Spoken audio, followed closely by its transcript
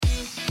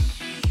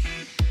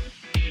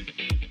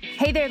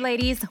Hey there,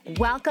 ladies.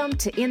 Welcome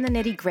to In the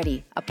Nitty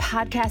Gritty, a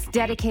podcast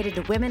dedicated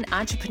to women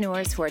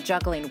entrepreneurs who are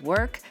juggling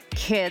work,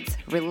 kids,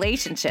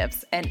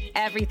 relationships, and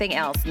everything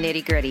else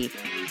nitty gritty.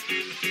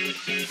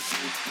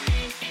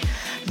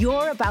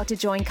 You're about to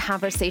join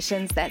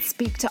conversations that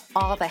speak to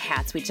all the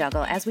hats we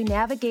juggle as we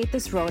navigate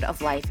this road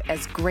of life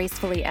as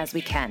gracefully as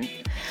we can.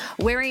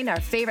 Wearing our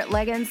favorite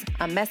leggings,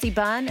 a messy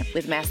bun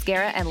with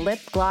mascara and lip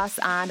gloss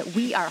on,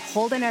 we are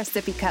holding our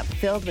sippy cup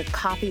filled with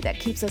coffee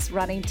that keeps us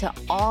running to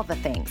all the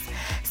things,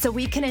 so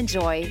we can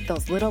enjoy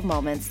those little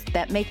moments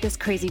that make this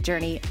crazy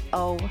journey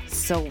oh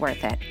so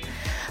worth it.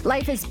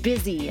 Life is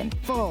busy and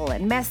full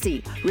and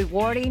messy,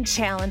 rewarding,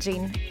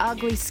 challenging,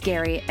 ugly,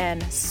 scary,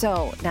 and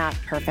so not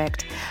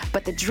perfect.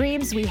 But the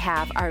dreams we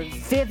have are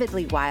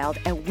vividly wild,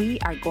 and we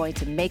are going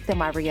to make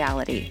them our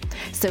reality.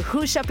 So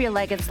hoosh up your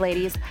leggings,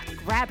 ladies,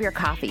 grab your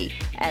coffee,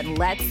 and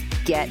let's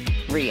get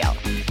real.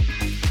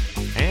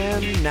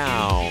 And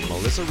now,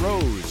 Melissa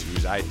Rose,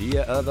 whose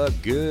idea of a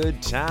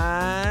good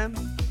time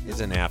is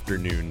an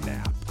afternoon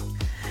nap.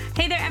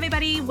 Hey there,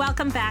 everybody.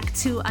 Welcome back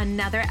to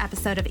another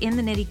episode of In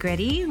the Nitty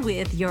Gritty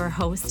with your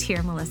host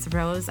here, Melissa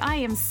Rose. I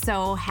am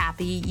so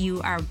happy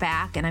you are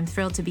back, and I'm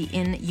thrilled to be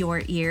in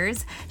your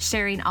ears,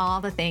 sharing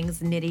all the things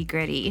nitty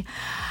gritty.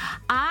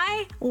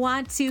 I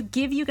want to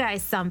give you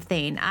guys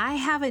something. I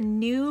have a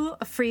new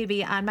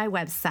freebie on my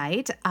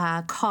website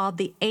called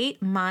the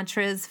 8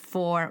 Mantras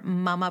for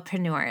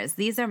Mamapreneurs.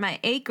 These are my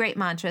 8 great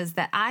mantras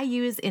that I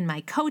use in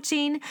my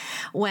coaching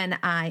when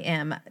I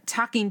am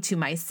talking to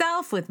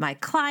myself, with my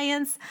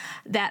clients,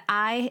 that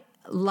I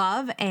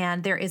love,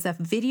 and there is a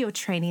video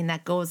training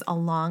that goes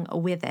along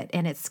with it,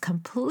 and it's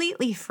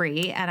completely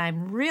free, and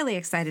I'm really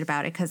excited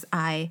about it because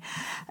I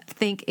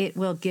think it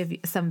will give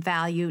some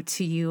value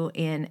to you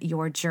in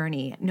your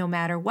journey, no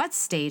matter what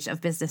stage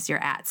of business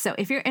you're at. So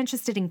if you're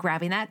interested in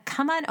grabbing that,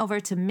 come on over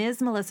to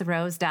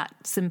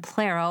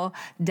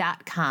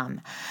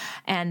msmelissarose.simplero.com,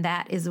 and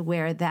that is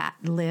where that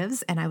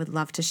lives, and I would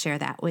love to share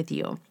that with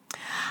you.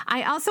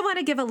 I also want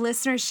to give a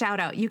listener shout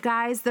out. You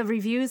guys, the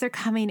reviews are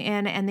coming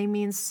in and they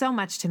mean so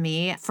much to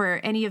me. For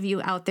any of you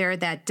out there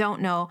that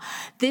don't know,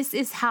 this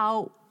is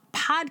how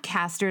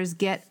podcasters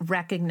get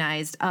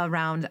recognized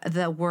around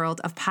the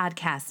world of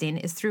podcasting,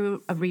 is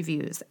through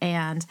reviews.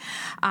 And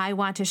I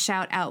want to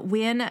shout out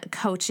Win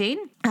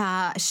Coaching.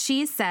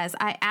 She says,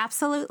 I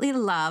absolutely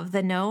love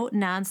the no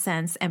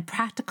nonsense and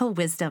practical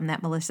wisdom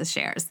that Melissa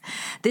shares.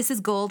 This is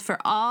gold for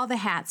all the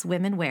hats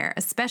women wear,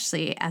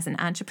 especially as an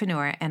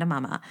entrepreneur and a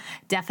mama.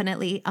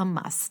 Definitely a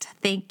must.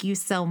 Thank you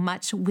so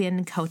much,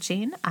 Win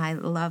Coaching. I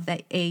love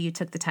that you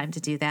took the time to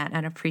do that,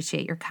 and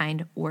appreciate your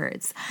kind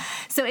words.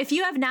 So if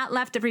you have not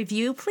left a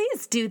review,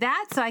 please do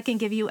that so I can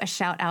give you a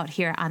shout out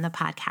here on the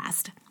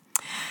podcast.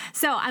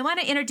 So I want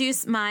to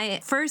introduce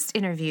my first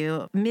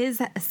interview,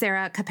 Ms.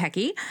 Sarah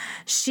Kopecky.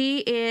 She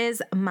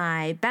is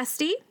my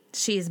bestie.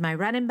 She's my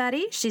running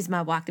buddy. She's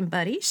my walking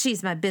buddy.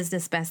 She's my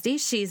business bestie.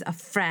 She's a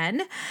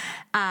friend.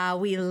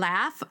 We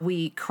laugh.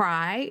 We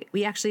cry.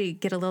 We actually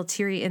get a little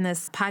teary in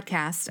this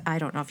podcast. I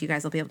don't know if you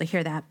guys will be able to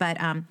hear that, but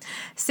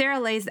Sarah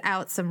lays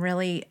out some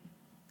really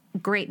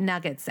great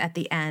nuggets at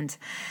the end.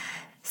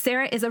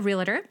 Sarah is a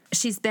realtor.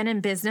 She's been in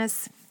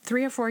business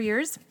 3 or 4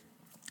 years.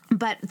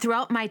 But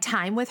throughout my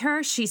time with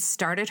her, she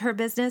started her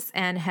business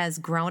and has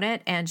grown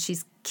it, and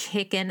she's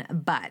kicking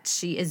butt.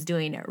 She is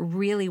doing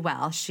really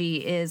well. She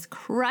is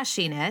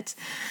crushing it.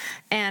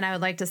 And I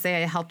would like to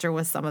say I helped her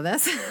with some of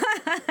this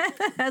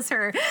as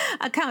her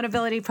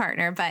accountability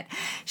partner, but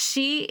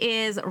she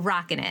is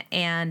rocking it.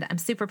 And I'm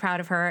super proud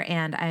of her,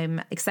 and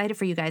I'm excited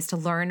for you guys to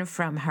learn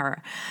from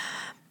her.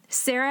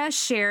 Sarah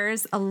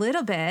shares a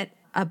little bit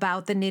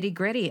about the nitty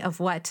gritty of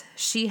what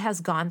she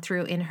has gone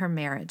through in her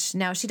marriage.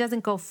 Now, she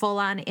doesn't go full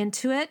on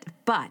into it,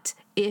 but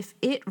if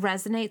it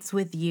resonates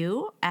with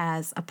you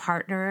as a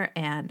partner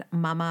and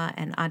mama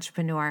and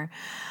entrepreneur,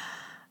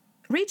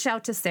 reach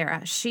out to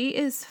Sarah. She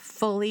is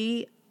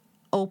fully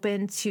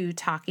open to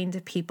talking to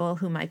people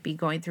who might be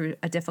going through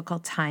a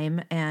difficult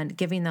time and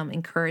giving them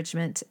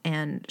encouragement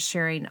and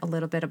sharing a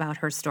little bit about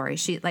her story.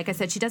 She, like I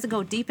said, she doesn't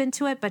go deep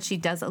into it, but she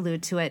does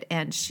allude to it,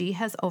 and she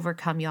has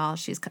overcome, y'all.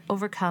 She's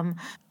overcome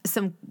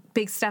some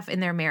big stuff in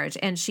their marriage,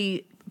 and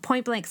she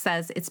point blank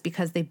says it's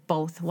because they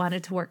both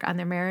wanted to work on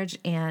their marriage,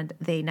 and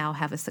they now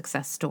have a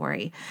success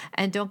story.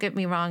 And don't get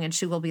me wrong, and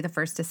she will be the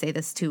first to say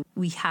this too,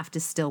 we have to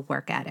still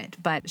work at it.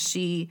 But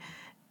she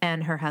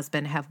and her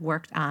husband have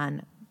worked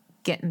on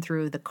getting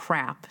through the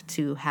crap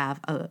to have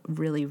a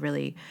really,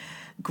 really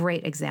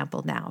great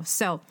example now.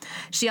 So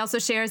she also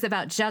shares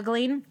about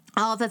juggling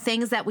all the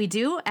things that we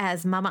do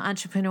as mama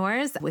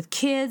entrepreneurs, with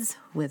kids,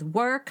 with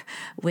work,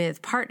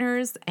 with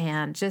partners,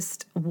 and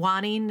just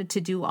wanting to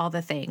do all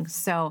the things.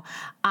 So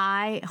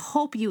I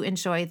hope you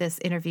enjoy this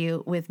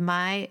interview with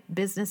my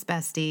business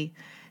bestie,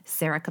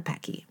 Sarah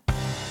Kopecky.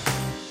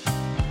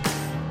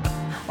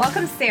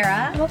 Welcome,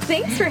 Sarah. Well,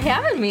 thanks for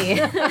having me.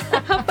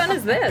 How fun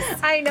is this?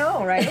 I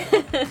know, right?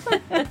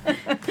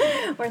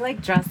 We're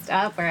like dressed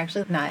up. We're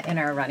actually not in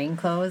our running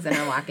clothes and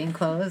our walking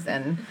clothes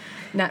and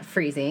not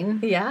freezing.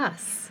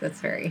 Yes.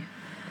 That's very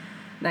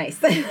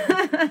Nice.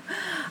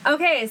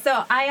 Okay,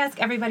 so I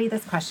ask everybody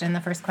this question.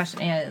 The first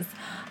question is,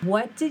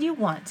 what did you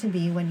want to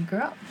be when you grew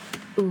up?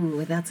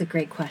 Ooh, that's a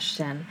great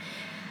question.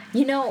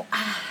 You know,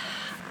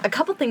 a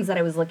couple things that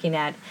I was looking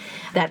at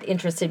that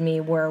interested me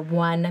were,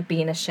 one,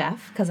 being a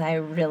chef, because I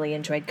really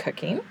enjoyed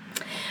cooking.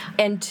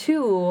 And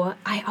two,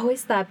 I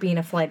always thought being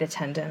a flight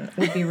attendant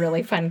would be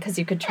really fun because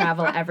you could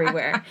travel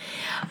everywhere.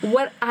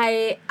 What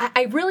I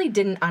really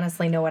didn't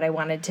honestly know what I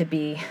wanted to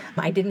be.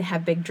 I didn't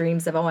have big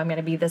dreams of, I'm going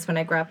to be this when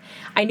I grow up.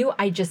 I knew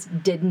I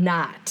just did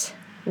not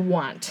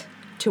want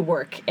to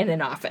work in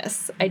an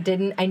office. I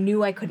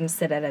knew I couldn't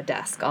sit at a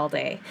desk all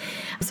day.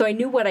 So I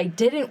knew what I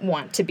didn't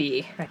want to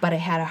be, but I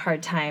had a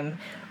hard time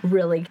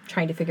really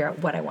trying to figure out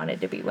what I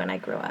wanted to be when I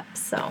grew up.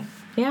 So,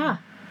 yeah.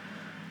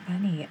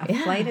 Funny,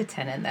 flight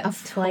attendant. That's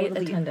a flight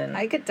attendant.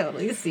 I could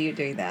totally see you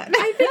doing that.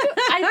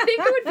 I think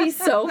it would be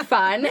so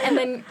fun. And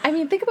then,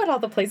 think about all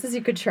the places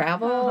you could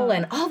travel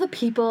and all the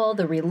people,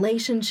 the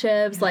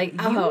relationships. You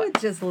would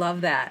just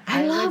love that.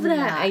 I love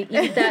that. I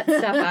eat that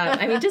stuff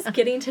up. Just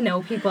getting to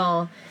know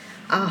people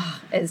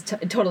is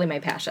totally my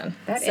passion.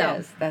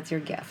 That's your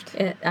gift.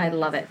 I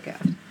love it.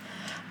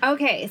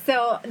 Okay,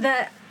 so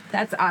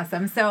that's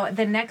awesome. So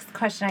the next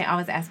question I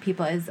always ask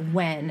people is,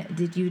 when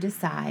did you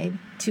decide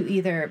to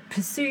either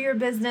pursue your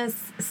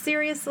business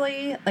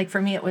seriously? Like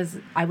for me,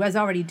 I was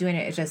already doing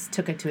it. It just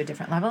took it to a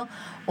different level.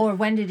 Or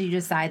when did you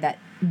decide that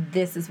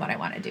this is what I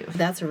want to do?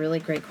 That's a really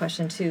great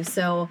question too.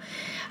 So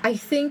I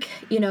think,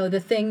 the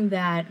thing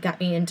that got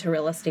me into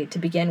real estate to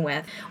begin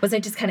with was I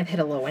just kind of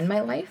hit a low in my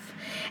life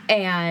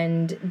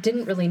and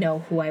didn't really know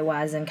who I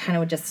was and kind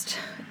of just,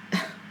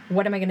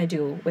 what am I going to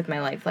do with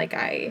my life?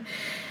 I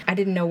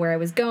didn't know where I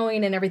was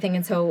going and everything.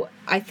 And so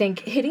I think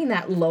hitting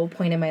that low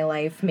point in my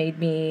life made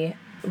me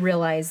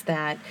realize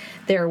that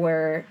there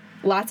were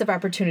lots of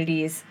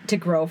opportunities to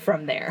grow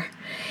from there.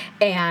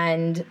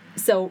 And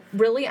so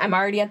really, I'm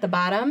already at the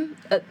bottom.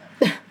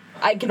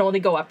 I can only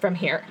go up from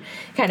here,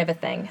 kind of a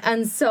thing.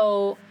 And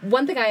so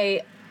one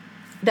thing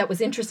that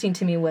was interesting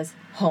to me was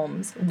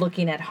homes,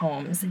 looking at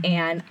homes. Mm-hmm.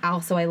 And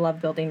also I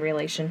love building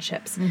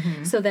relationships.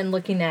 Mm-hmm. So then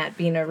looking at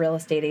being a real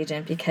estate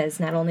agent, because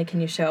not only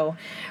can you show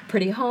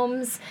pretty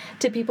homes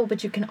to people,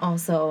 but you can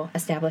also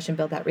establish and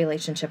build that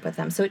relationship with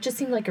them. So it just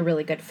seemed like a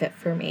really good fit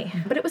for me.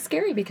 Mm-hmm. But it was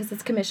scary because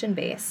it's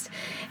commission-based.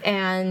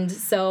 And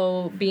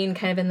so being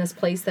kind of in this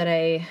place that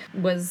I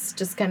was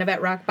just kind of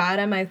at rock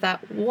bottom, I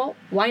thought, well,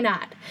 why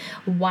not?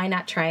 Why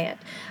not try it?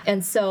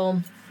 And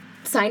so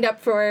signed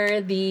up for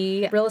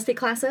the real estate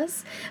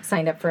classes,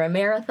 signed up for a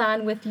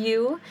marathon with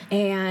you,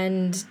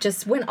 and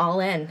just went all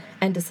in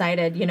and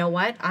decided, you know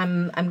what,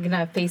 I'm going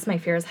to face my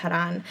fears head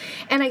on.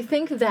 And I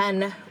think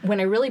then when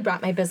I really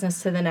brought my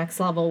business to the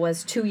next level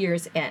was 2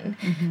 years in.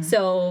 Mm-hmm.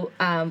 So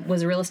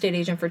was a real estate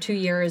agent for 2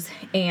 years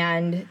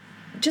and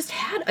just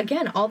had,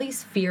 again, all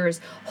these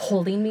fears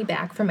holding me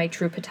back from my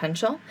true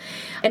potential.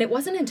 And it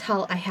wasn't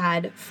until I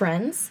had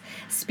friends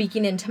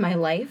speaking into my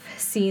life,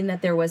 seeing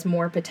that there was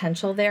more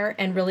potential there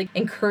and really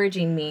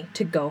encouraging me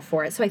to go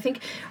for it. So I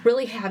think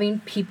really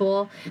having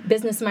people,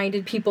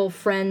 business-minded people,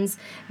 friends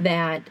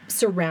that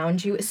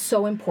surround you is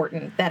so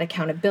important. That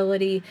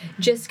accountability,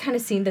 just kind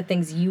of seeing the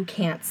things you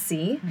can't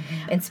see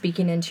and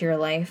speaking into your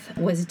life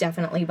was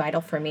definitely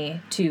vital for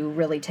me to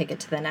really take it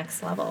to the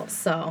next level.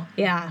 So,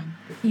 yeah.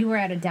 You were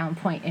at a down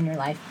point in your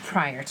life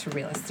prior to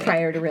real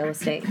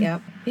estate.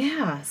 Yep.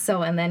 Yeah.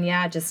 So, and then,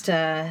 just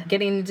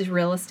getting into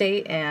real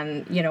estate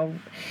and,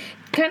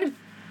 kind of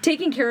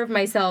taking care of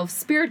myself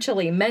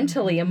spiritually,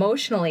 mentally,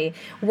 emotionally,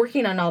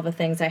 working on all the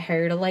things. I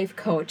hired a life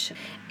coach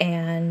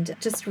and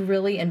just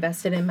really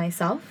invested in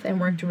myself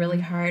and worked really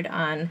hard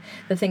on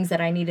the things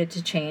that I needed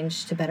to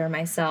change to better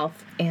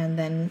myself. And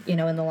then, in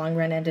the long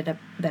run, ended up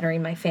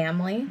bettering my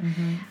family.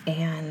 Mm-hmm.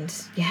 And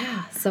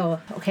so.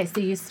 Okay,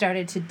 so you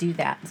started to do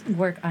that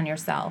work on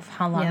yourself.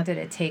 How long did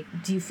it take?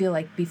 Do you feel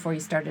like before you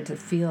started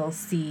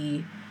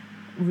to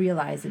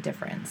realize a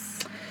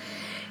difference?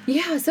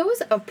 Yeah, so it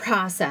was a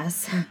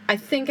process. I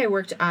think I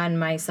worked on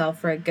myself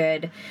for a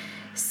good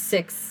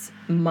 6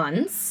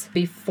 months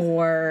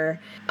before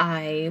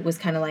I was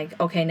kind of like,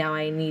 okay, now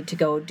I need to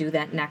go do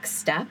that next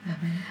step.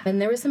 Mm-hmm. And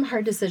there were some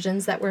hard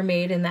decisions that were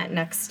made in that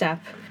next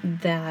step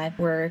that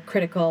were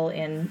critical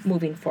in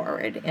moving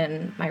forward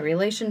in my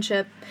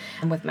relationship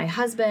with my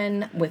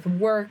husband, with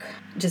work,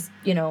 just,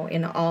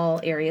 in all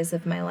areas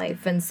of my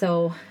life. And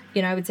so,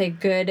 I would say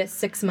good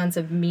 6 months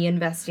of me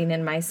investing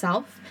in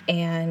myself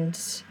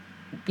and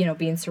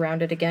being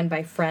surrounded again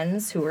by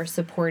friends who are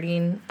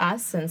supporting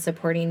us and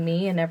supporting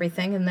me and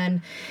everything. And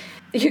then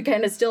you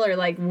kind of still are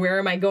like, where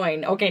am I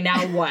going? Okay,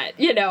 now what?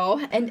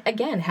 And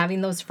again,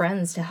 having those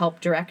friends to help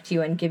direct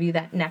you and give you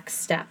that next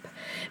step,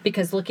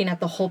 because looking at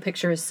the whole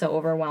picture is so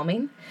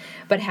overwhelming,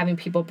 but having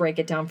people break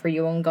it down for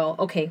you and go,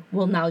 okay,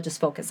 well, now just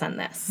focus on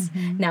this.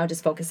 Mm-hmm. Now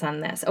just focus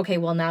on this. Okay,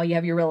 well, now you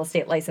have your real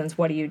estate license.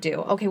 What do you do?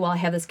 Okay, well, I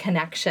have this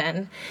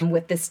connection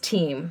with this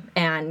team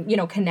and,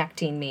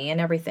 connecting me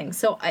and everything.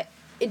 So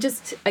it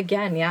just,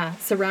 again,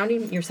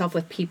 surrounding yourself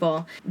with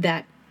people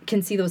that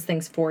can see those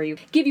things for you,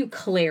 give you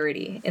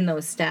clarity in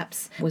those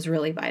steps was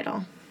really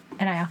vital.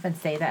 And I often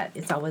say that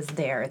it's always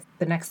there.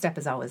 The next step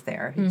is always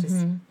there.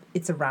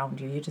 It's around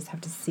you. You just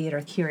have to see it or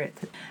hear it.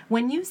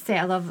 When you say,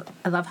 I love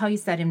how you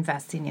said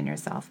investing in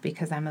yourself,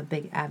 because I'm a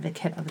big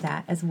advocate of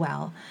that as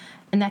well.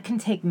 And that can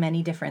take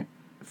many different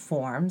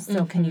forms.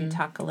 So can you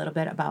talk a little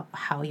bit about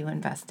how you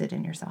invested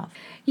in yourself?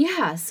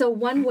 Yeah. So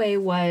one way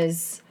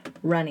was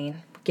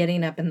running.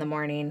 Getting up in the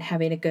morning,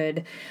 having a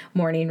good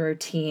morning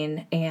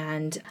routine.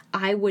 And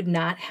I would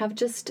not have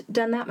just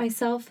done that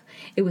myself.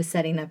 It was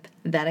setting up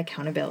that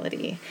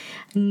accountability,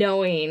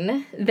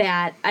 knowing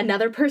that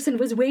another person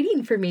was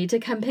waiting for me to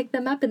come pick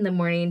them up in the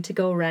morning to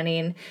go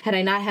running. Had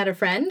I not had a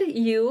friend,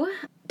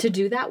 to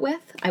do that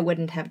with, I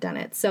wouldn't have done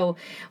it. So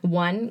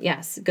 1,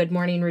 yes, good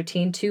morning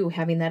routine. 2,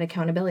 having that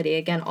accountability.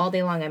 Again, all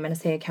day long, I'm going to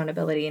say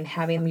accountability and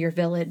having your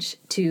village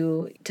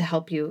to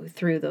help you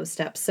through those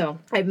steps. So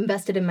I've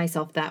invested in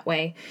myself that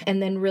way.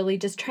 And then really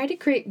just try to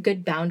create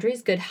good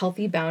boundaries, good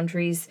healthy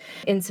boundaries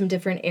in some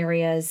different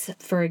areas.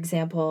 For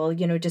example,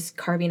 just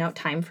carving out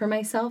time for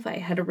myself. I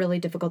had a really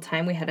difficult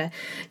time. We had a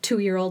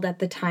 2-year-old at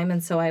the time,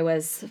 and so I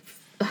was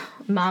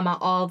mama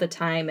all the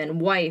time and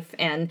wife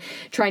and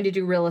trying to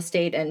do real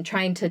estate and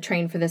trying to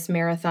train for this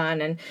marathon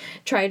and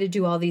try to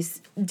do all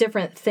these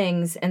different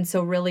things. And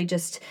so really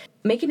just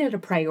making it a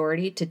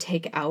priority to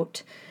take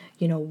out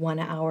 1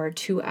 hour,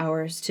 2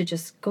 hours to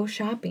just go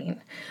shopping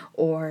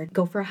or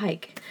go for a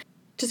hike.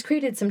 Just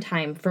created some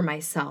time for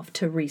myself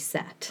to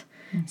reset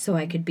so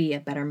I could be a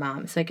better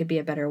mom, so I could be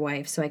a better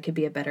wife, so I could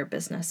be a better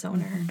business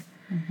owner.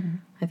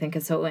 I think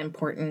it's so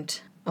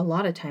important. A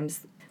lot of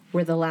times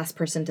we're the last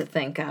person to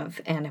think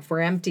of. And if we're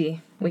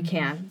empty, we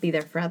can't be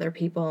there for other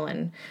people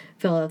and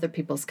fill other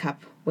people's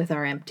cup with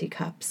our empty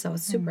cup. So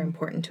it's super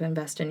important to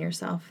invest in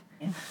yourself.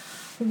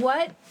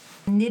 What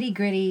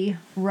nitty-gritty,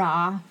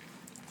 raw,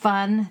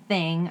 fun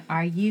thing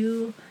are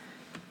you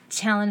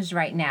challenged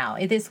right now?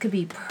 This could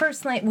be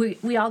personally.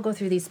 We all go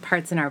through these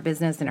parts in our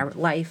business and our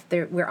life.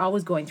 We're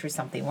always going through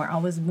something. We're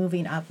always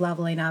moving up,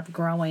 leveling up,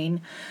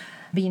 growing,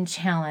 being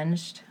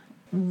challenged.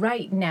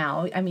 Right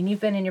now, I mean,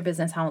 you've been in your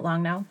business how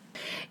long now?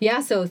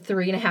 Yeah, so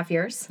 3.5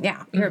 years.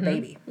 Yeah, you're a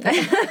baby.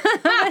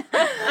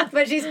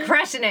 But she's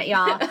crushing it,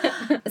 y'all.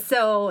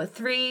 So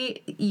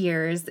 3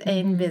 years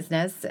in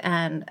business,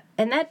 and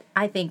that,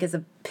 I think, is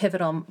a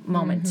pivotal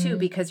moment, too,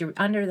 because you're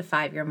under the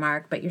 5-year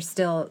mark, but you're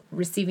still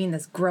receiving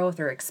this growth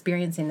or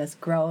experiencing this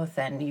growth,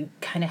 and you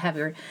kind of have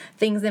your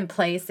things in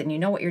place, and you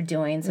know what you're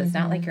doing, so it's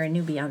not like you're a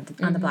newbie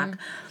on the block.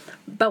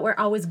 But we're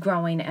always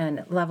growing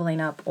and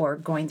leveling up or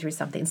going through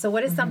something. So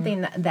what is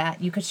something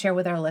that you could share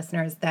with our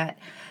listeners that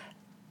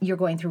you're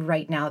going through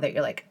right now that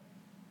you're like,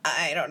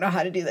 I don't know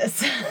how to do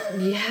this?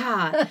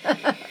 Yeah.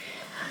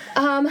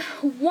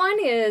 One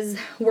is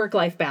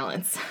work-life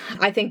balance.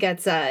 I think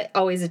that's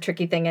always a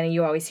tricky thing, and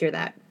you always hear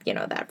that,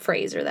 that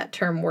phrase or that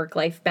term,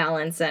 work-life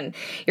balance, and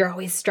you're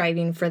always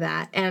striving for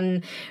that.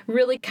 And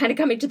really kind of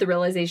coming to the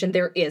realization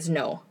there is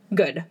no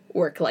good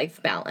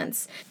work-life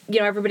balance.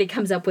 Everybody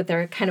comes up with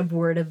their kind of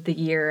word of the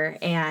year,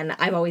 and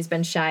I've always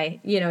been shy,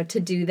 to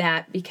do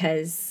that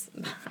because,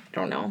 I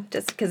don't know,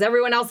 just because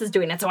everyone else is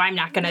doing it, so I'm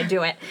not going to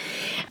do it.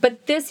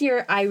 But this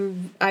year,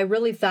 I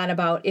really thought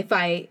about if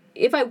I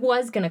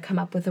was going to come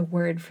up with a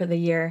word for the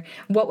year,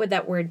 what would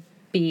that word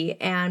be?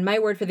 And my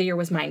word for the year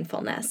was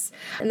mindfulness.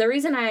 And the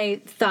reason I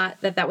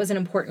thought that was an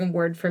important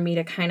word for me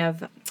to kind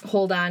of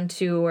hold on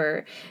to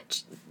or,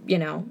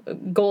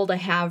 goal to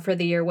have for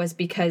the year was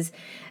because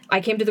I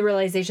came to the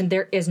realization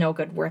there is no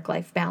good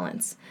work-life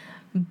balance.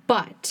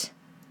 But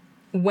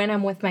when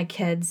I'm with my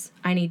kids,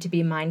 I need to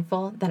be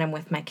mindful that I'm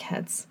with my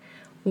kids.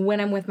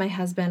 When I'm with my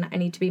husband, I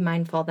need to be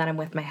mindful that I'm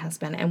with my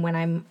husband. And when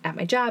I'm at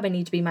my job, I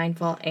need to be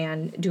mindful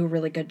and do a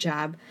really good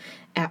job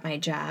at my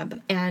job.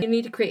 And you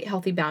need to create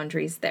healthy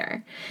boundaries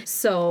there.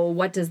 So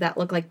what does that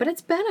look like? But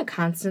it's been a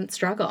constant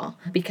struggle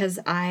because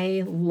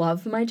I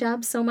love my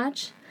job so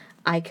much.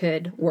 I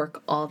could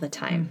work all the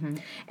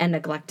time and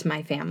neglect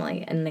my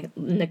family and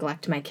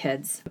neglect my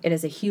kids. It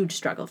is a huge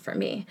struggle for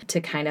me to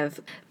kind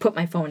of put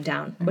my phone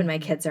down when my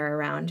kids are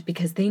around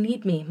because they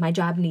need me. My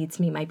job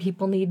needs me. My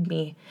people need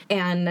me.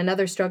 And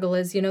another struggle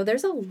is,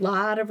 there's a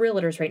lot of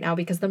realtors right now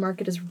because the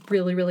market is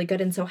really, really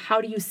good. And so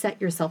how do you set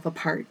yourself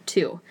apart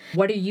too?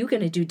 What are you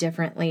going to do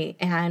differently?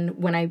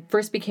 And when I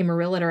first became a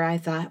realtor, I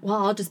thought,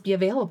 well, I'll just be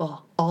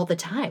available all the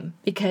time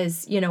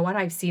because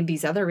I've seen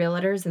these other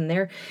realtors and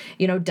they're,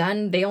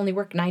 they only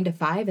work 9 to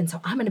 5. And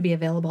so I'm going to be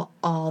available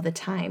all the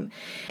time.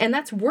 And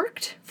that's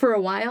worked for a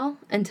while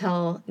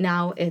until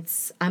now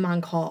I'm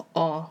on call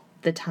all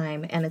the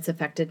time and it's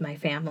affected my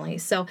family.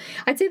 So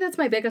I'd say that's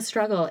my biggest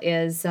struggle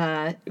is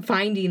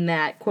finding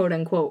that quote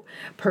unquote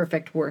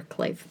perfect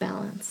work-life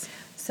balance.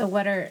 So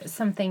what are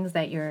some things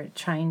that you're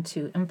trying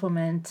to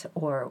implement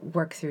or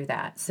work through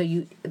that?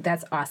 So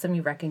that's awesome.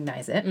 You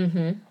recognize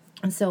it.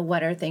 And so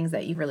what are things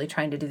that you're really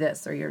trying to do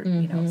this, or you're,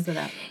 you know, so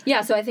that.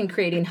 Yeah, so I think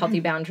creating healthy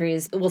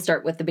boundaries will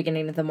start with the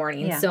beginning of the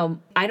morning. Yeah. So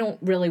I don't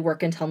really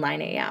work until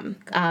 9 a.m.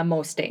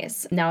 Most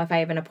days. Now, if I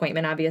have an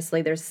appointment,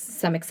 obviously there's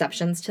some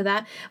exceptions to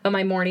that, but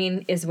my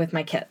morning is with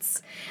my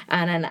kids.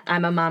 And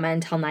I'm a mama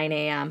until 9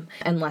 a.m.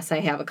 unless I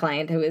have a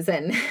client who is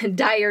in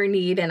dire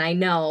need, and I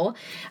know.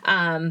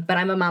 But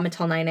I'm a mama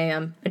till 9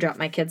 a.m. I drop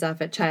my kids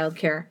off at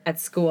childcare, at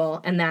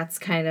school, and that's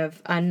kind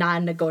of a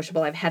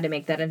non-negotiable. I've had to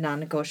make that a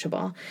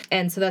non-negotiable.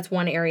 And so that's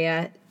one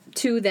area.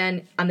 Two,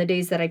 then on the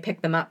days that I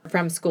pick them up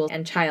from school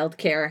and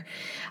childcare,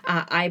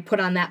 I put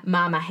on that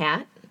mama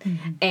hat,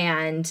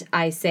 and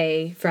I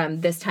say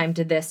from this time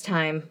to this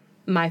time,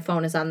 my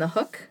phone is on the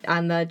hook,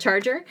 on the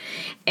charger,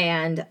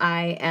 and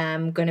I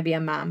am going to be a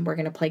mom. We're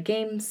going to play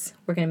games.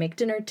 We're going to make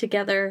dinner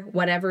together,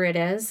 whatever it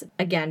is.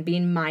 Again,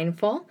 being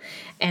mindful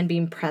and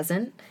being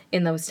present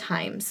in those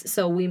times.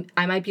 So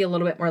I might be a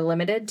little bit more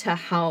limited to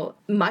how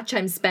much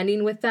I'm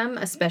spending with them,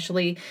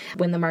 especially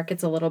when the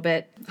market's a little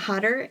bit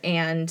hotter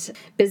and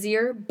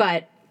busier,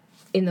 but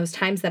in those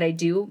times that I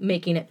do,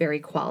 making it very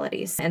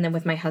quality. And then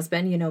with my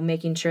husband, you know,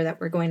 making sure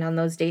that we're going on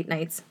those date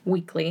nights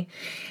weekly.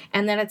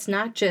 And that it's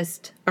not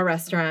just a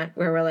restaurant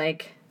where we're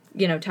like,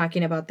 you know,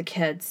 talking about the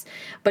kids,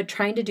 but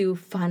trying to do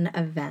fun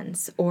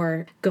events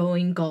or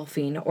going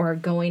golfing or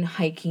going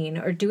hiking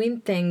or doing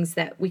things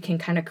that we can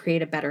kind of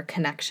create a better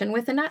connection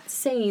with. And not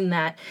saying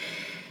that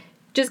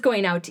just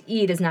going out to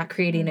eat is not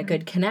creating a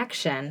good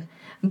connection.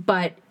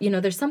 But, you know,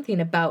 there's something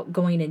about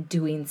going and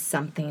doing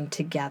something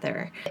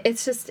together.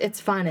 It's just, it's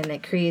fun, and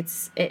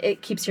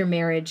it keeps your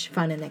marriage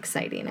fun and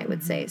exciting, I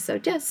would say. So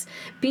just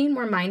being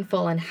more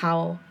mindful in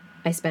how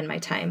I spend my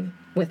time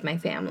with my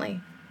family,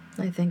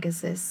 I think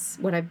is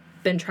what I've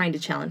been trying to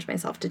challenge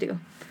myself to do.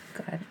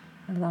 Good.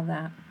 I love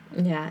that.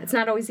 Yeah, it's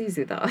not always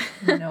easy, though.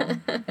 No,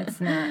 it's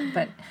not.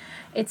 But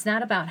it's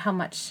not about how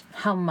much,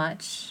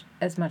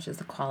 as much as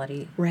the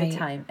quality of the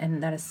time.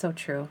 And that is so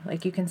true.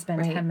 Like, you can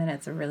spend 10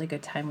 minutes of really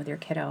good time with your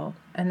kiddo.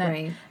 And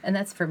that, and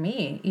that's for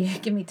me. You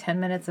give me 10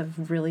 minutes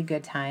of really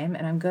good time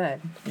and I'm good,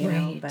 you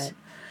know. But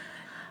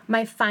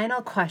my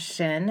final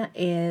question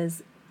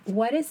is,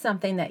 what is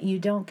something that you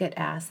don't get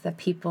asked that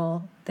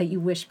you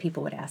wish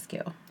people would ask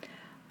you?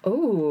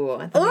 Oh,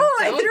 I threw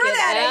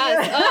that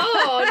at you.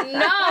 Oh,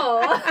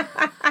 no.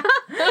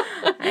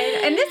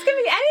 And this could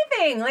be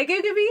anything. Like,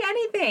 it could be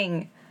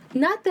anything.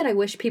 Not that I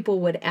wish people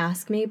would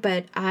ask me,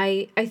 but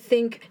I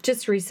think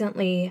just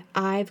recently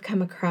I've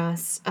come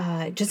across,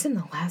 just in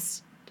the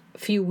last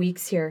few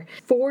weeks here,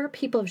 4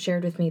 people have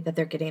shared with me that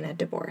they're getting a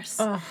divorce.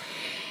 Oh.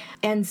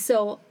 And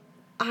so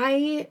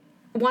I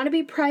want to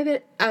be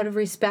private out of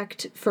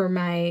respect for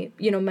my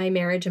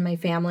marriage and my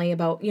family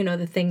about, you know,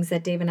 the things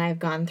that Dave and I have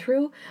gone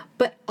through.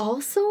 But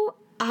also,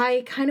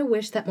 I kind of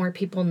wish that more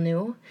people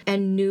knew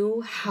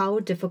how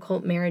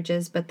difficult marriage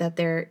is, but that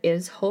there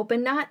is hope,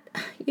 and not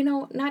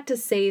to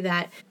say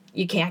that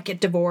you can't get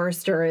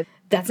divorced or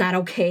that's not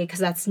okay, because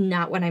that's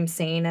not what I'm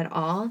saying at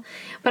all.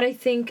 But I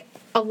think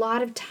a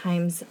lot of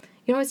times,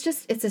 you know,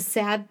 it's a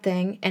sad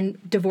thing, and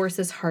divorce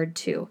is hard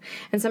too.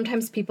 And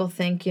sometimes people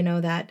think, you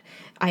know, that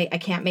I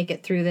can't make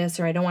it through this,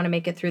 or I don't want to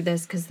make it through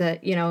this because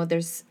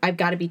I've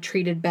got to be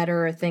treated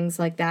better or things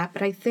like that.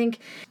 But I think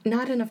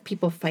not enough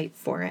people fight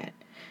for it.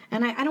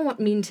 And I don't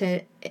mean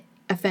to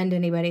offend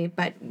anybody,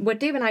 but what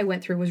Dave and I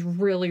went through was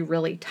really,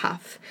 really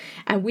tough.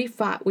 And we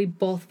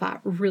both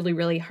fought really,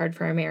 really hard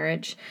for our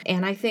marriage.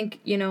 And I think,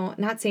 you know,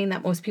 not saying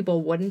that most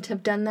people wouldn't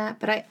have done that,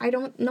 but I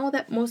don't know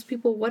that most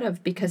people would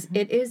have, because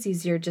it is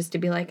easier just to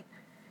be like,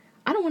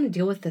 I don't want to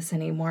deal with this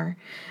anymore.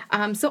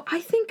 So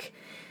I think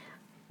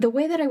the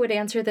way that I would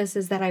answer this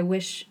is that I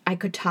wish I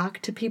could talk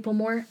to people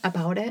more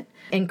about it,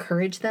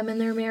 encourage them in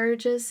their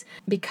marriages,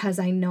 because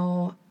I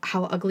know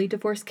how ugly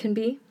divorce can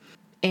be.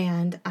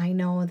 And I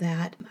know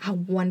that how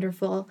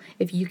wonderful,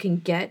 if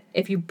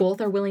you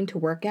both are willing to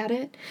work at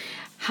it,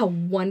 how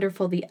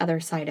wonderful the other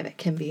side of it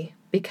can be,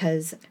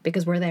 because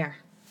we're there.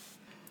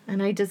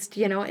 And I just,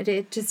 you know,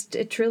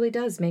 it truly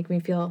does make me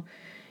feel,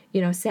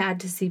 you know, sad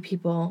to see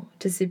people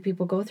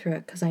go through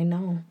it, because I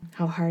know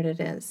how hard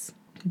it is.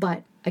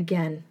 But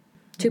again,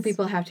 two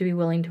people have to be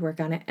willing to work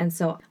on it. And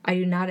so I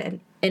do not in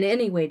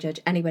any way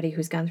judge anybody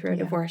who's gone through a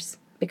divorce,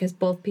 because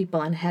both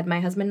people, and had my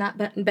husband not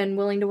been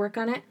willing to work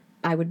on it,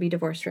 I would be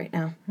divorced right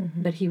now.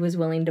 Mm-hmm. But he was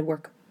willing to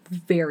work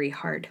very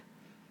hard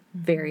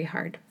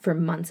for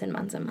months and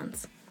months and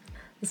months.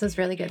 This was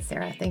really good,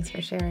 Sarah. Thanks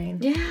for sharing.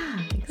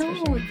 Yeah.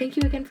 Thank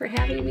you again for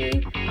having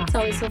me. Awesome. It's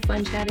always so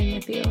fun chatting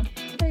with you.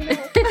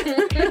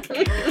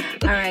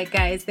 All right,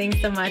 guys. Thanks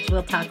so much.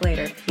 We'll talk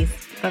later.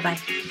 Peace. Bye-bye.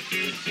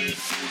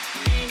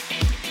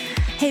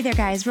 Hey there,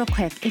 guys, real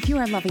quick. If you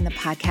are loving the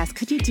podcast,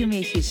 could you do me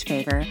a huge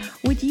favor?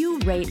 Would you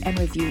rate and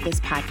review this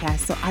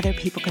podcast so other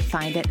people could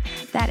find it?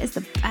 That is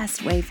the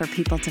best way for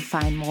people to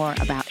find more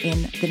about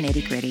In the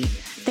Nitty Gritty.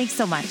 Thanks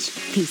so much.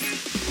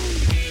 Peace.